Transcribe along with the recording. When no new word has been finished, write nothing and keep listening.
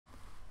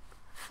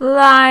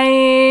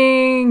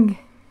Flying.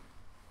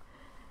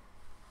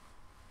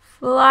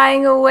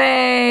 Flying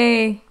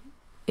away.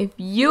 If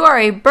you are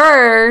a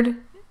bird,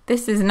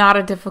 this is not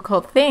a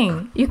difficult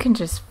thing. You can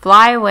just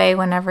fly away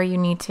whenever you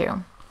need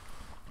to.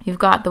 You've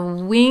got the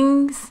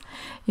wings,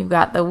 you've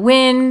got the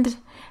wind,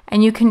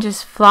 and you can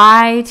just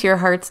fly to your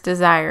heart's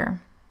desire.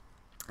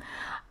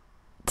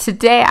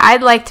 Today,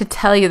 I'd like to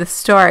tell you the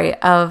story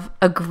of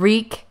a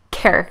Greek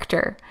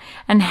character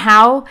and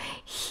how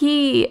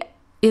he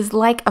is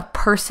like a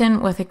person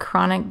with a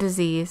chronic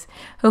disease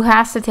who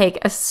has to take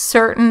a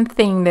certain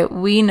thing that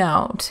we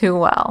know too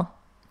well.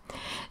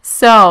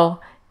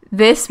 So,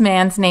 this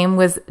man's name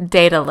was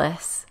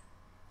Daedalus,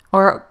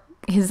 or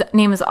his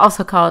name is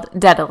also called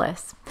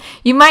Dataless.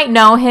 You might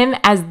know him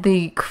as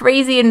the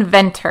crazy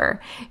inventor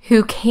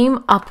who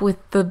came up with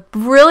the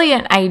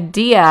brilliant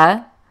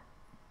idea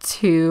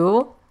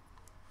to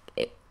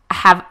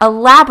have a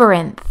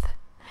labyrinth.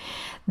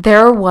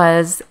 There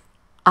was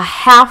a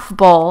half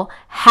bull,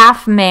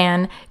 half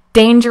man,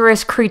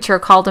 dangerous creature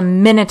called a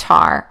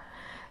minotaur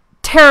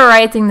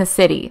terrorizing the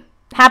city.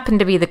 Happened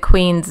to be the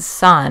queen's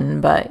son,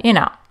 but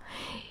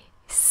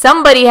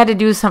somebody had to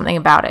do something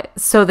about it.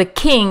 So the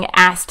king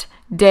asked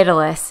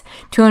Daedalus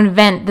to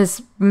invent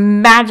this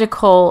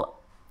magical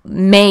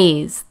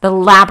maze, the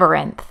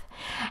labyrinth.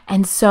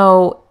 And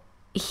so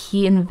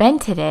he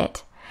invented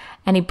it,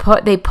 and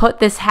they put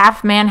this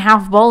half man,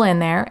 half bull in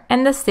there,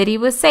 and the city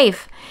was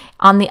safe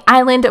on the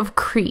island of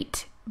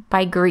Crete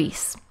by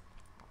Greece.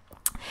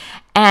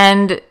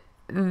 And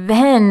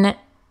then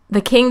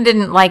the king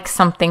didn't like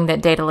something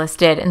that Daedalus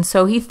did, and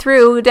so he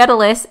threw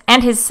Daedalus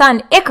and his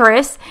son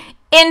Icarus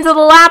into the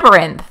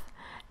labyrinth.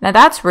 Now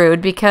that's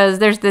rude because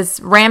there's this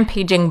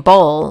rampaging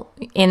bull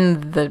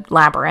in the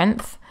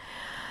labyrinth.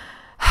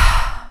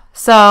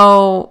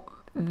 So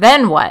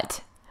then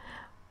what?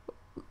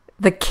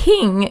 The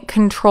king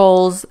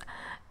controls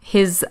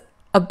his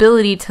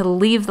ability to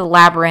leave the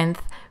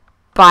labyrinth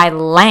by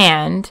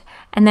land,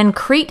 and then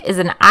Crete is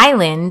an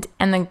island,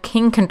 and the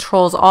king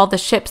controls all the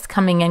ships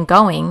coming and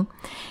going,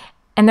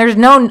 and there's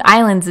no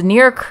islands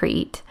near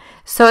Crete,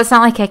 so it's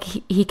not like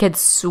he could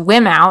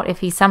swim out if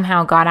he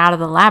somehow got out of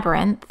the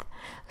labyrinth.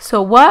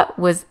 So what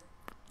was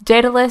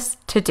Daedalus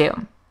to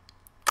do?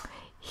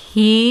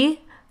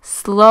 He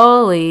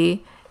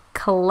slowly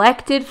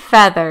collected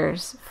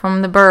feathers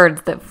from the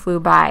birds that flew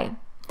by,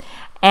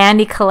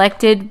 and he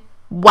collected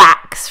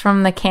wax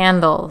from the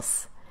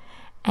candles,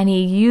 and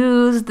he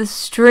used the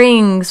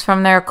strings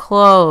from their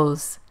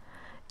clothes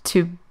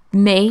to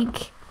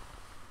make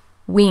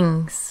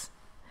wings,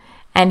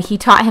 and he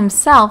taught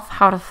himself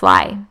how to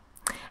fly.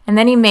 And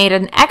then he made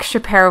an extra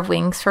pair of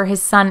wings for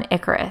his son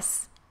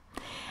Icarus.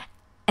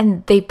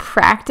 And they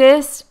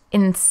practiced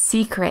in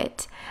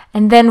secret.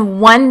 And then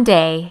one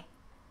day,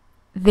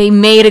 they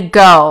made a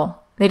go.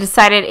 They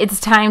decided it's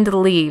time to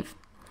leave.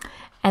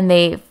 And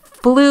they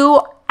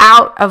flew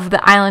out of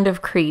the island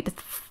of Crete,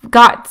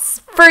 got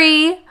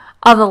free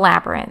of the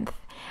labyrinth.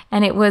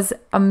 And it was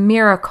a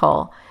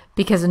miracle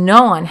because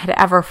no one had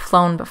ever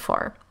flown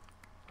before.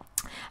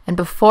 And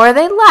before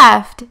they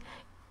left,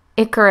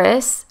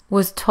 Icarus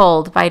was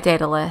told by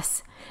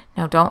Daedalus,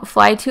 now don't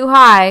fly too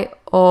high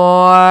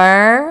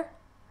or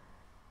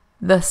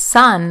the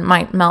sun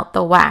might melt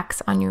the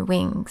wax on your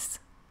wings.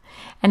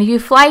 And if you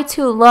fly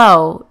too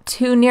low,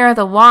 too near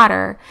the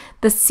water,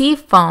 the sea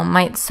foam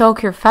might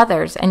soak your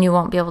feathers and you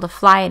won't be able to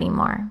fly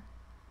anymore.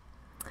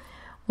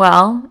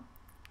 Well,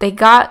 they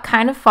got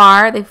kind of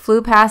far. They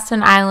flew past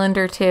an island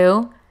or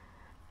two,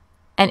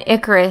 and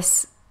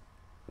Icarus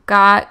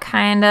got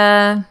kind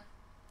of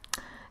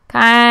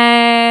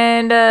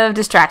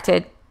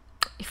distracted.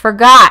 He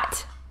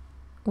forgot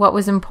what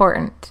was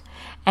important,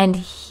 and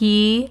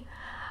he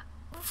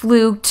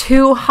flew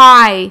too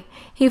high.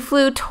 He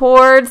flew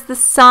towards the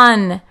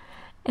sun,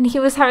 and he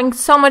was having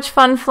so much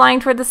fun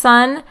flying toward the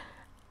sun,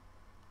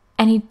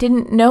 and he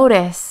didn't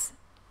notice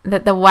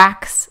that the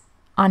wax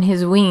on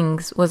his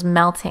wings was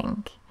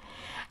melting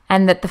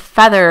and that the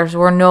feathers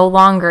were no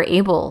longer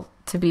able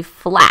to be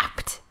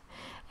flapped.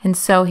 And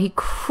so he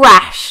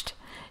crashed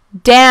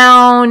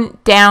down,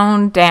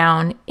 down,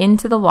 down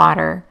into the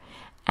water,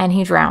 and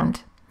he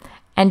drowned.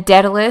 And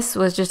Daedalus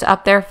was just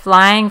up there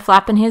flying,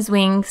 flapping his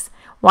wings,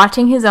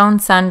 watching his own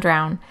son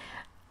drown,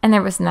 and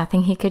there was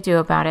nothing he could do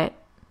about it.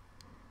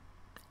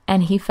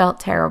 And he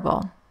felt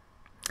terrible.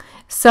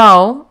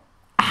 So,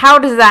 how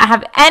does that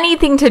have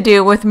anything to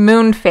do with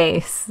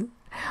Moonface?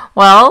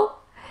 Well,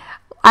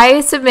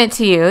 I submit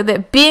to you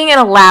that being in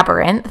a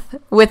labyrinth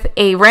with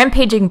a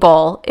rampaging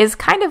bull is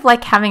kind of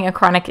like having a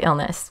chronic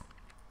illness,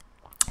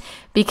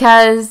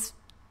 because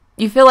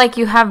you feel like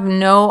you have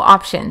no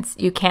options.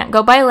 You can't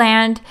go by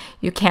land,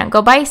 you can't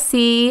go by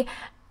sea,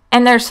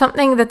 and there's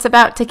something that's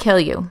about to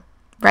kill you,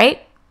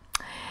 right?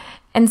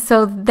 And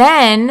so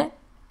then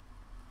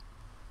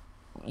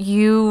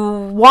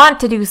you want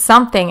to do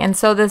something, and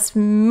so this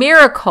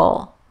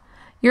miracle,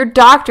 your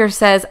doctor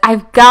says,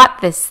 I've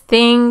got this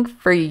thing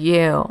for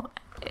you.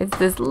 It's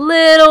this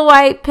little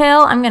white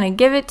pill. I'm going to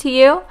give it to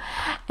you,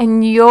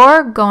 and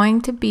you're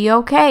going to be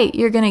okay.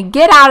 You're going to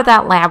get out of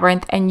that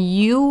labyrinth, and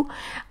you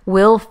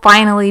will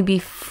finally be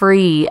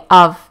free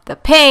of the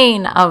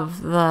pain,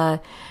 of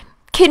the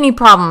kidney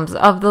problems,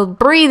 of the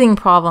breathing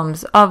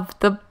problems, of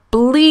the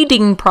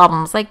bleeding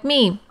problems like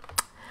me.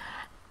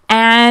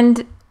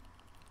 And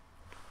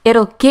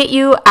it'll get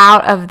you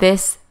out of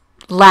this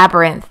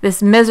labyrinth,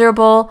 this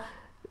miserable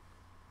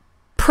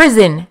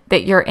prison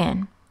that you're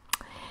in.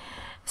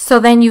 So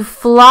then you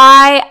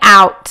fly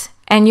out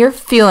and you're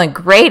feeling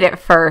great at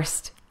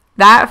first.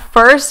 That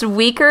first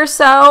week or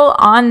so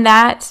on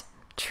that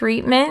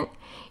treatment,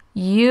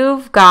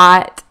 you've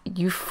got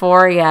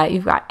euphoria,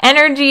 you've got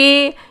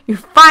energy, you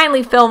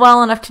finally feel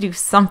well enough to do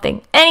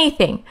something,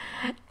 anything.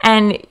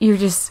 And you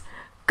just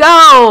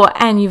go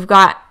and you've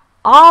got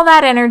all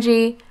that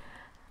energy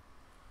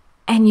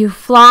and you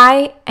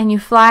fly and you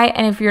fly.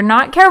 And if you're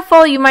not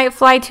careful, you might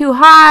fly too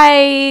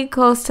high,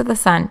 close to the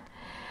sun,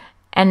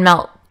 and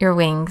melt your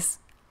wings.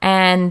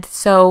 And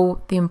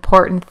so the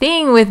important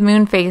thing with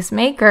Moonface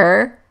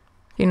Maker,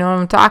 if you know what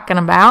I'm talking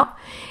about,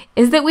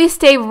 is that we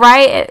stay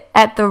right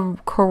at the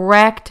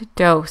correct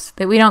dose,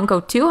 that we don't go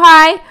too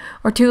high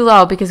or too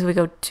low, because if we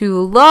go too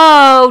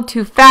low,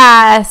 too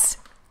fast,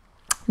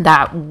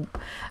 that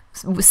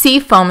sea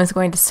foam is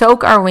going to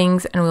soak our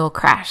wings and we will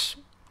crash.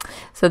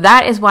 So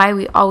that is why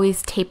we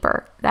always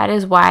taper. That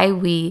is why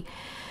we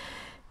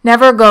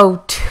never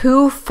go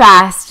too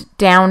fast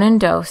down in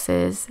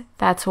doses.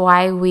 That's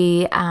why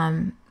we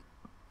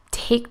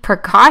take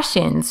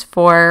precautions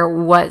for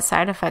what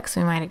side effects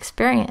we might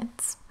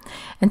experience.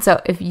 And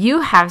so if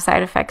you have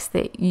side effects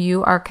that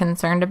you are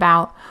concerned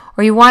about,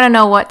 or you want to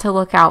know what to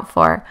look out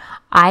for,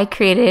 I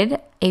created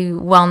a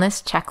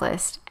wellness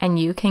checklist, and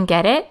you can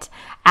get it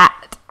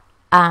at,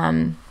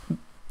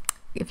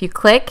 if you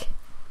click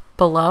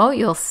below,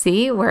 you'll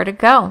see where to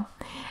go.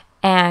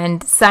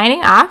 And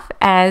signing off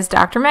as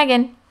Dr.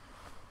 Megan.